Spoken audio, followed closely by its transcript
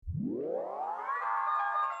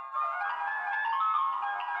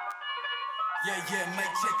Yeah, mic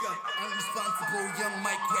checker. Unresponsible young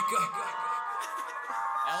mic wrecker.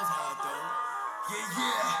 That was hard though.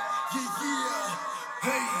 Yeah.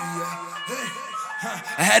 Hey.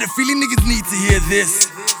 I had a feeling niggas need to hear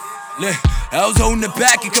this. Look, I was holding it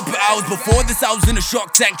back a couple hours before this. I was in a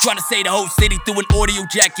shark tank trying to say the whole city through an audio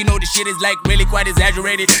jack. You know the shit is like really quite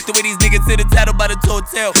exaggerated. The way these niggas hit the title by the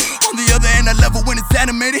hotel. On the other hand, I love it when it's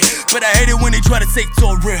animated, but I hate it when they try to say it's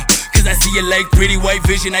all real. Cause I see it like pretty white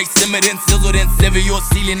vision. I simmer then sizzle then sever your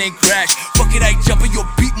ceiling and crash. Fuck it, I jump in your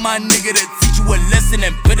beat, my nigga, to teach you a lesson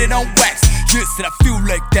and put it on wax. Yes, that I feel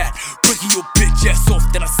like that. Breaking your bitch ass off,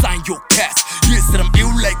 then I sign your cast. Yes, that I'm ill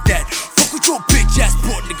like that. Fuck with your bitch ass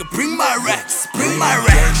port, nigga, bring my racks. Bring my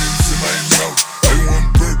racks. Diamonds in my mouth, I want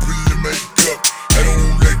purple in makeup. I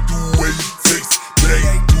don't like the way it tastes, but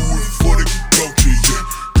I do it for the culture, yeah.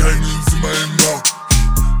 Diamonds in my mouth,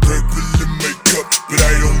 purple in makeup, but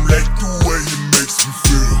I don't like the way it makes me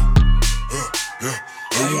feel. Yeah.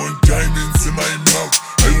 I want diamonds in my mouth,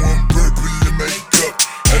 I want purple in makeup.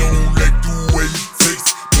 I don't like the way it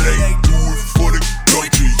tastes, but I do it for the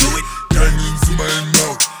culture, yeah. Diamonds in my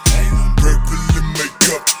mouth, purple in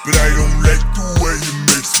makeup, but I don't like the way it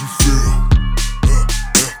makes me feel.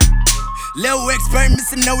 Little expert,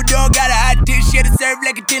 missing no dog, got a hot dish, yeah, to serve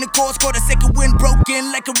like a dinner course. Caught a second wind, broken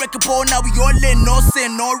like a record ball. Now we all in, all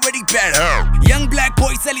sin, already better. Young black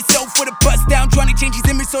boy sell his soul for the bust down, trying to change his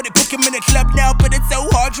image, so they put him in a club now. But it's so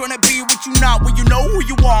hard trying to be what you not, when you know who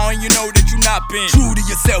you are and you know that you not been true to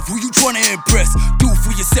yourself. Who you trying to impress? Do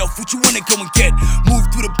for yourself what you wanna go and get. Move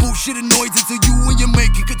through the bullshit and noise until you and your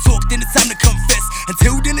maker can talk. Then it's time to confess.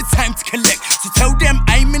 Until then it's time to collect. So tell them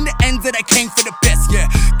I'm in the end that I came for the best. Yeah,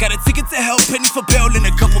 got a ticket to hell, penny for bail, and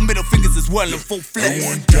a couple middle fingers as well in full flex. I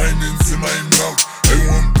want diamonds in my mouth, I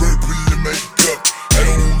want